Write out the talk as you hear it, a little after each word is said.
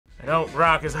I don't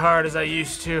rock as hard as I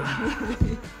used to.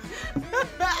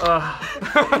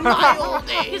 My old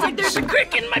days. He's like, there's a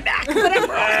crick in my back, but I'm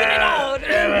rocking it out.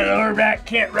 My lower back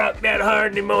can't rock that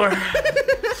hard anymore.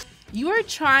 You are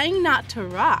trying not to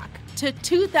rock to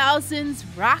 2000s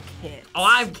rock hits.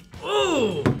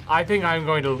 Ooh! I think I'm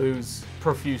going to lose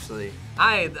profusely.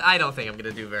 I don't think I'm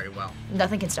gonna do very well.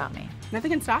 Nothing can stop me.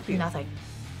 Nothing can stop you. Nothing.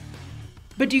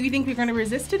 But do you think we're gonna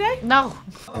resist today? No.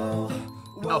 Oh,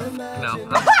 no.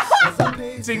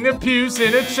 Sing the pews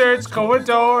in a church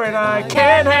corridor, and I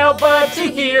can't help but to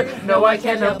hear. No, I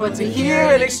can't help but to hear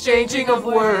an exchanging of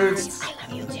words. I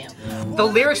love you too. The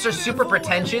lyrics are super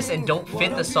pretentious and don't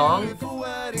fit the song.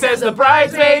 Says the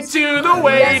bridesmaid to the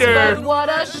waiter. Yes, but what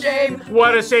a shame.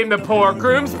 What a shame the poor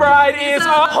groom's bride is a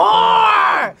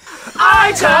whore!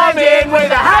 I come in with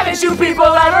a haven't you people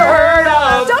ever heard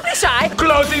of? Don't be shy.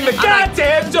 Closing the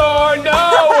goddamn door,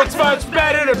 no! It's much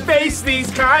better to face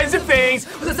these kinds of things.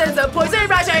 With a sense of poison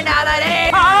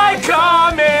rationality. I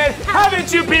come in,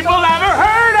 haven't you people ever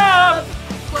heard of?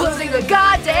 Closing the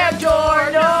goddamn door,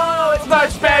 no! It's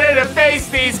much better to face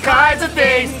these kinds of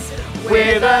things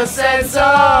with a sense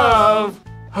of...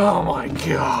 Oh my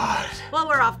god. Well,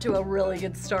 we're off to a really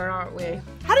good start, aren't we?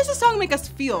 How does this song make us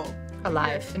feel?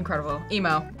 Alive. Incredible.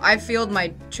 Emo. I feel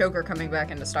my choker coming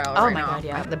back into style Oh right my now. god,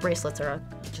 yeah. The bracelets are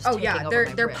just Oh taking yeah, over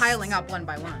they're my piling wrists. up one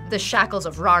by one. The shackles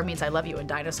of "rar means I love you" and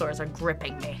dinosaurs are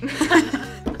gripping me.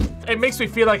 It makes me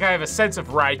feel like I have a sense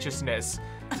of righteousness.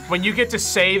 When you get to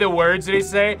say the words that they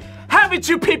say, haven't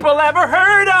you people ever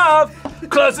heard of?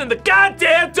 Closing the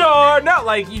goddamn door. Not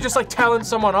like you just like telling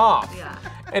someone off. Yeah.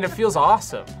 And it feels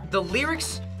awesome. The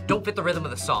lyrics don't fit the rhythm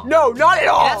of the song. No, not at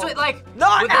all. And that's what, like,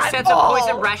 Not with the at sense all. of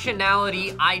poison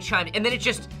rationality, I chime, and then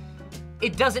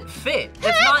it doesn't fit.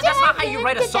 That's not how you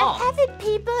write a song. Haven't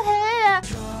people here?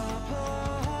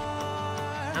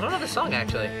 I don't know the song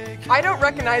actually. I don't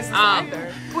recognize this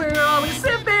either. We're always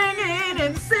sipping in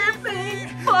and sipping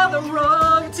for the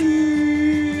wrong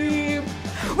team.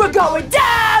 We're going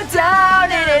down,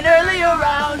 down in an earlier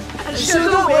round. And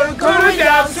sugar, we're Going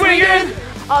down swinging.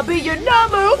 I'll be your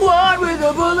number one with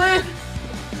a bullet.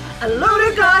 A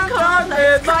loaded gun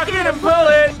complex, Lock it and pull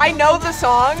it. I know the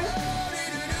song.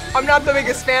 I'm not the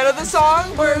biggest fan of the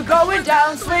song. We're going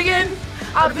down swinging.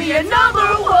 I'll be your number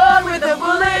one with a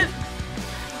bullet.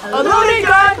 A loading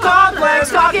gun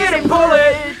complex. Lock it and pull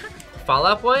it. Fall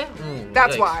Out Boy?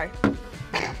 That's Yikes. why.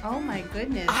 Oh my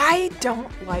goodness. I don't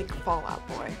like Fall Out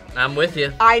Boy. I'm with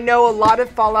you. I know a lot of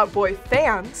Fall Out Boy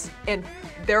fans, and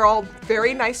they're all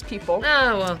very nice people.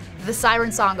 Oh, well. The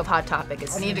siren song of Hot Topic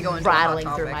is I need to go into a Hot rattling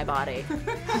through Topic. my body.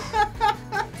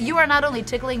 You are not only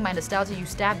tickling my nostalgia, you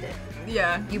stabbed it.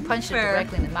 Yeah. You punched it Fair.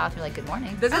 directly in the mouth. You're like, good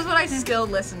morning. This is what I still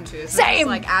listen to. So Same. It's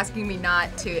like asking me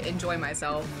not to enjoy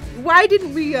myself. Why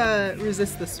didn't we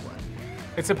resist this one?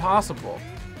 It's impossible.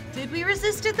 Did we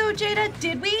resist it though, Jada?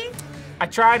 Did we? I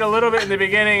tried a little bit in the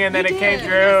beginning and then You it came did.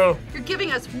 through. You're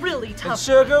giving us really tough.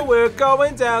 Sugar, we're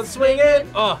going down swinging.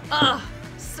 Oh. Ugh,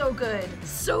 so good,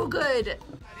 so good.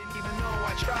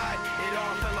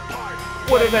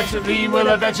 What eventually will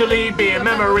eventually be a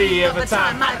memory of a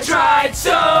time I tried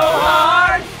so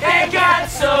hard and got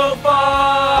so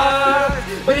far.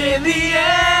 But in the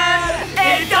end,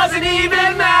 it doesn't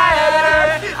even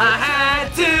matter. I had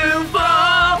to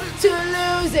fall To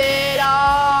lose it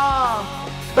all.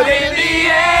 but in the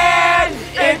end,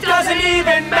 it doesn't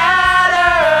even matter.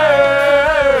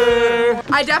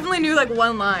 I definitely knew like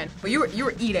one line, but you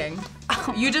were eating.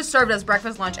 You just served us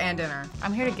breakfast, lunch, and dinner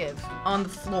I'm here to give. on the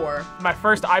floor. My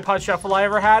first iPod shuffle I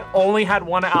ever had only had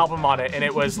one album on it, and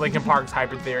it was Linkin Park's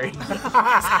Hybrid Theory.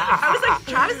 I was like,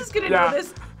 Travis is gonna Yeah. know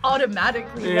this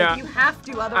automatically. Yeah. Like, you have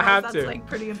to, otherwise have that's to. like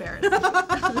pretty embarrassing.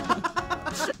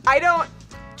 I don't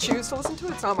choose to listen to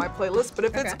it. It's on my playlist, but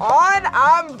if it's on,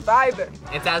 I'm vibing.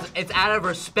 It's out of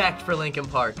respect for Linkin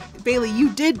Park. Bailey,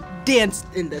 you did dance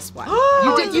in this one.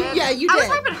 Oh, you did. You, yeah, you I did.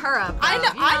 was hyping her up. I though,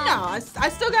 know. you I know. I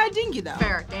still got a dinky though.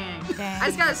 Fair, dang. I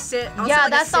just gotta sit. I'll Yeah,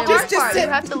 sit like that's a the sit. hard Just part. sit. You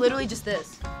have to literally just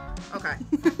this. Okay.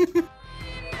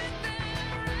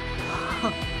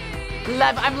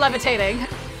 I'm levitating.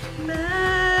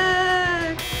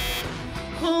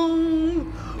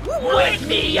 Wake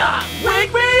me up!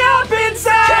 Wake me up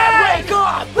inside! Can't wake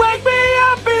up! Wake me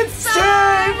up inside!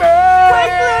 Save me!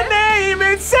 Wake the name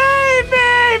and save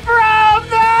me from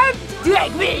that!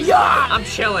 Wake me up! I'm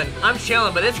chilling,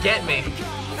 but it's getting me.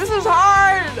 This is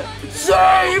hard.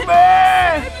 Save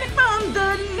me! From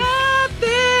the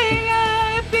nothing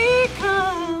I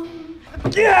become.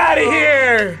 Get out of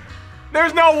here!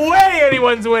 There's no way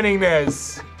anyone's winning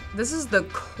this! This is the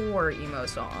core emo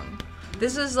song.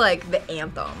 This is like the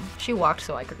anthem. She walked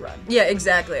so I could run. Yeah,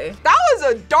 exactly. That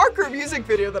was a darker music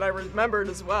video that I remembered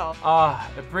as well.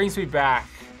 It brings me back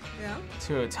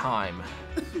to a time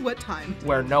What time?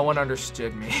 where no one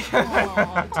understood me.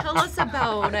 Oh, tell us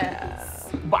about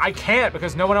it. But I can't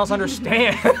because no one else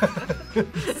understands.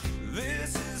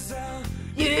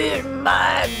 You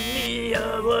remind me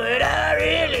of what I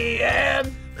really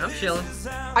am. I'm chilling.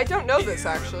 I don't know this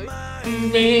actually.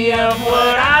 Me of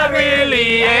what I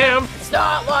really am. It's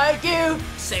not like you.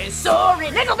 Say sorry,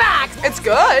 Nickelback. It's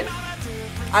good.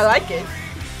 I like it.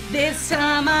 This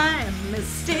time I am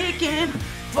mistaken.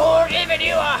 For giving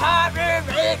you a heart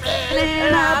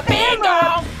and I've been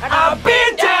gone, and I've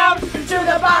been down to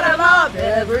the bottom of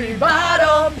every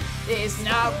bottom. It's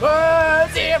not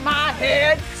words in my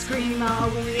head. Scream, are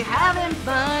we having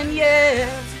fun?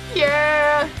 Yeah.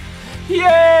 Yeah.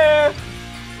 Yeah.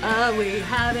 Are we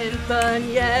having fun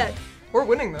yet? We're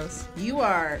winning this. You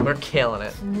are We're killing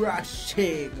it.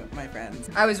 rushing, my friends.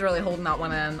 I was really holding that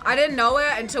one in. I didn't know it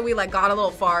until we like got a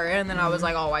little far in, and then I was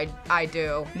like, oh, I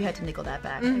do. You had to nickel that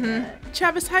back.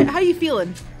 Travis, how you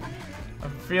feeling? I'm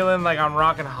feeling like I'm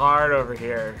rocking hard over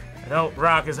here. I don't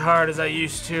rock as hard as I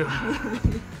used to.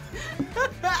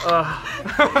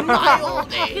 My old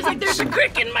days. He's like, there's a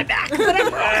crick in my back, but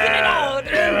I'm rocking it out.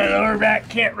 My lower back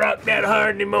can't rock that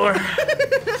hard anymore.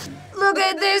 Look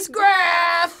at this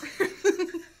graph.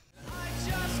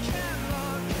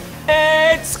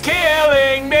 It's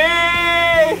killing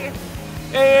me.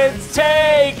 It's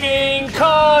taking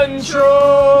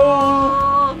control.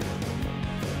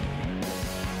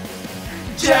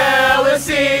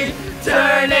 Jealousy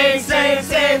turning saints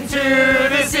into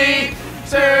the sea,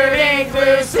 turning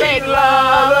through sweet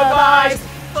lullabies.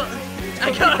 Oh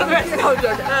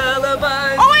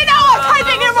wait, no, I was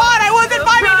typing him on. I wasn't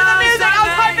vibing to the music. I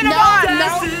was typing him on.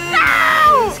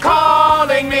 No! It's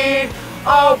calling me.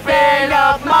 Open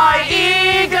up my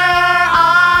eager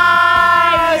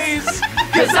eyes,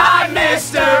 'cause I'm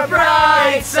Mr.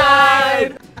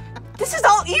 Brightside. This is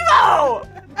all emo.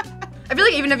 I feel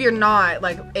like even if you're not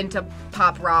like into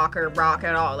pop rock or rock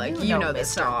at all, like you know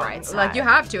this Mr. song. Brightside. Like you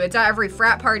have to. It's at every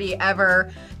frat party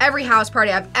ever, every house party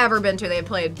I've ever been to. They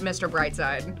played Mr.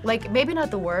 Brightside. Like, maybe not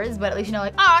the words, but at least you know,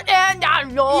 like, and I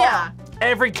know. Yeah.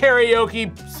 Every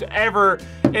karaoke ever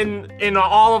in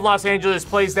all of Los Angeles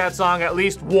plays that song at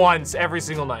least once every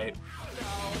single night.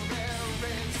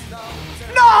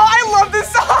 No, I love this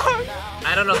song.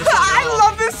 I don't know this song at I all.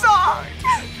 love this song.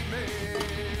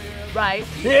 Right.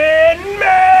 In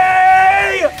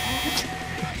me!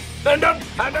 Down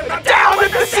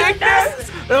with the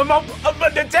sickness!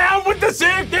 Down with the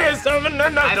sickness!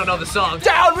 I don't know the song.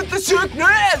 Down with the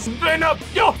sickness!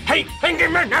 Yo, hey,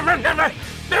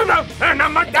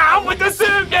 down with the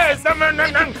sickness!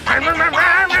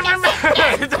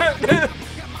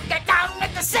 Get down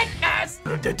with the sickness.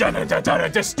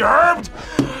 Disturbed?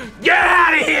 Get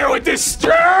out of here with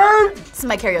Disturbed! This is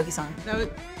my karaoke song.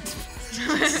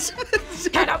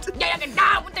 Get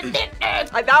down with the sickness.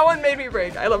 That one made me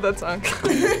break. I love that song.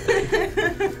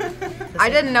 I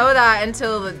didn't know that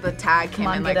until the tag came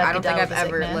Come on, in. get Like up, I don't get think down I've with the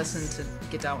ever sickness. listened to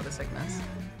Get Down with the Sickness.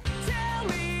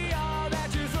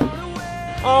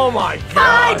 Oh my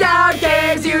Find god! out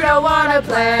games you don't wanna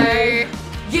play.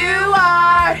 You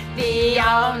are the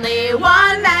only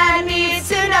one that needs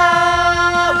to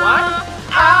know. What?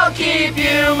 I'll keep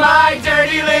you my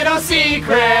dirty little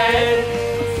secret.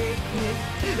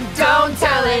 Don't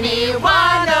tell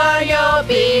anyone or you'll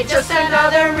be just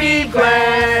another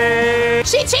regret.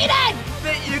 She cheated.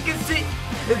 That you can see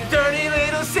the dirty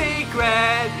little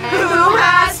secret. Who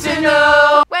has to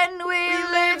know when we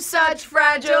live such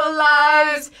fragile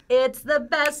lives? It's the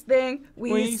best thing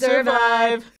we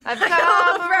survive. I've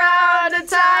come around a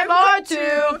time or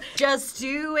two just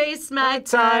to waste my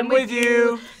time with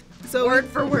you. So Word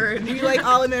for word. you like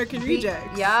All American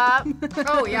Rejects? Yup.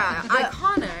 Oh yeah,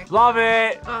 iconic. Love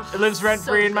it. Ugh, It lives rent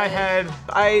free so in my good. head.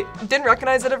 I didn't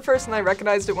recognize it at first, and I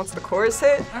recognized it once the chorus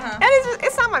hit. And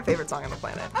it's not my favorite song on the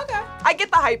planet. Okay. I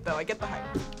get the hype though. I get the hype.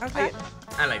 Okay.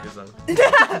 I like this song.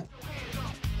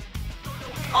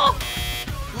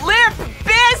 Limp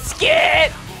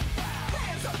Bizkit.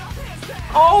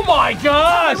 Oh my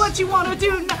gosh! What you wanna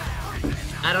do now?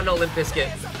 I don't know Limp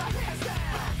Bizkit.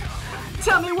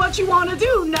 Tell me what you wanna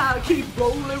do now. Keep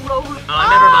rolling, rolling. Never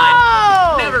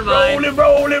mind. Never mind.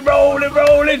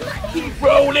 Rolling. Keep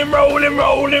rolling.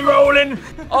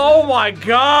 Oh my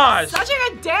gosh! Such a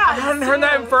good dance. I hadn't heard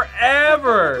that in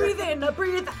forever. Breathe in,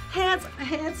 breathe,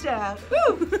 hands down.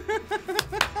 Woo.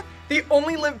 The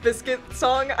only Limp Bizkit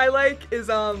song I like is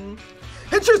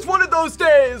It's just one of those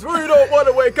days where you don't want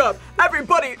to wake up.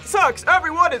 Everybody sucks.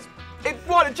 Everyone is it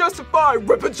wanna justify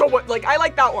ripping someone. Like, I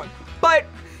like that one. But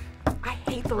I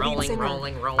hate the lead singer.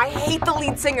 Rolling. I hate the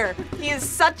lead singer. He is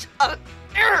such a.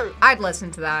 I'd listen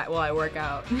to that while I work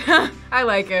out. I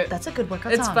like it. That's a good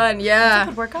workout It's song. fun, yeah. That's a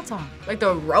good workout song. Like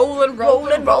the rollin'.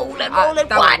 That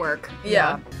would work.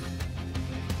 Yeah.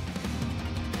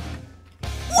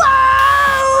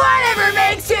 Whoa! Whatever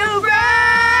makes you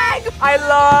brag! I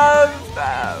love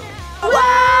them.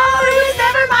 Whoa! It was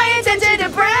never my intention to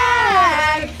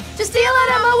brag! Just stealing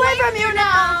them away from you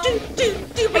now!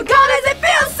 And God, does it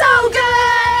feel so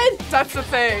good! That's the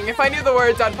thing. If I knew the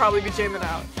words, I'd probably be jamming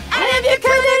out. And if you could,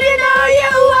 then you know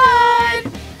you would!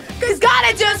 Cause God,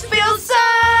 it just feels so...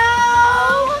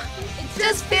 It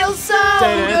just feels so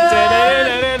good!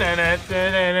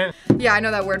 Yeah, I know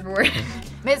that word for word.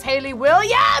 Miss Haley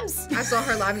Williams! I saw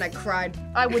her live and I cried.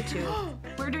 I would too.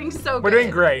 We're doing so good. We're doing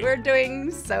great. We're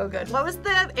doing so good. What was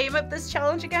the aim of this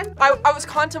challenge again? I was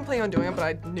contemplating on doing it, but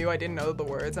I knew I didn't know the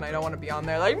words, and I don't want to be on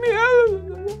there like, but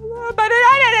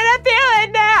I feel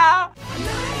it now.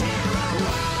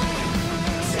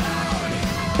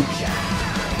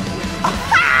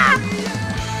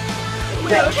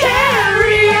 We'll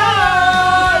carry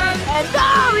on! And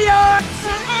I'm yours!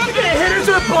 You're gonna hit us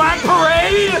with Black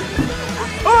Parade?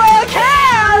 We'll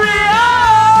carry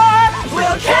on!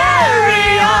 We'll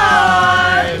carry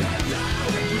on!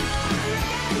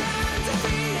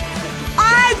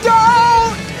 I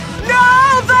don't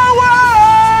know the words!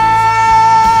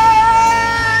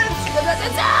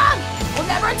 We'll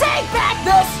never take back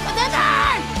this!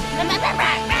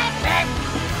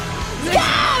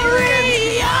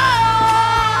 Carry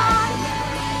on!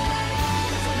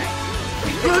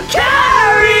 We'll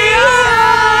carry on!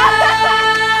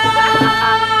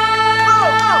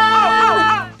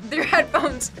 Your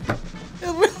headphones.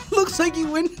 It looks like you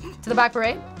went. To the back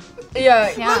parade?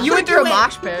 Yeah. You went through a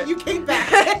mosh pit. You came back.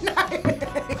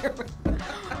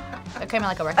 That came out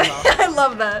like a wrecking ball. I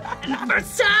love that. Another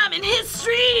time in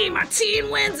history, Martine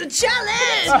wins a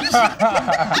challenge!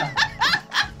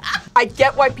 I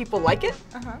get why people like it.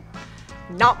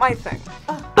 Not my thing.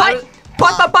 But,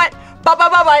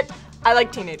 I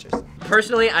like teenagers.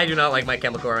 Personally, I do not like My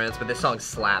Chemical Romance, but this song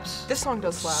slaps. This song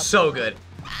does slap. So good.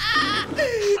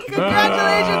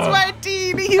 Congratulations,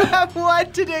 Martine. You have won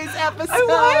today's episode.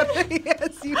 I won?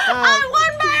 Yes, you have. I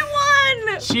won by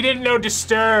one! She didn't know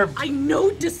Disturbed. I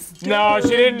know Disturbed. No, she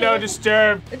didn't know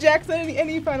Disturbed. Jaxon,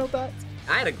 any final thoughts?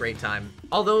 I had a great time.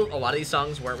 Although a lot of these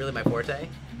songs weren't really my forte,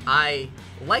 I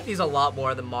like these a lot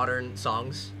more than modern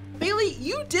songs. Bailey,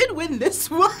 you did win this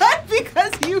one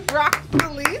because you rocked the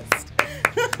least.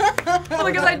 Well,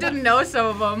 because I didn't know some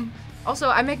of them. Also,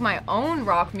 I make my own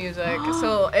rock music,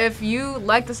 so if you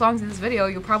like the songs in this video,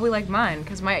 you'll probably like mine,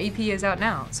 because my EP is out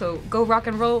now. So go rock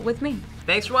and roll with me.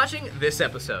 Thanks for watching this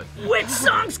episode. Which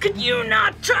songs could you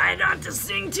not try not to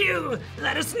sing to?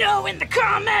 Let us know in the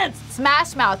comments.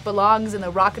 Smash Mouth belongs in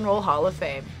the Rock and Roll Hall of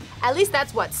Fame. At least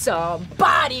that's what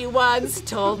somebody once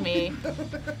told me.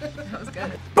 That was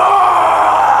good.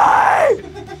 Bye!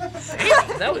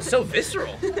 That was so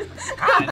visceral.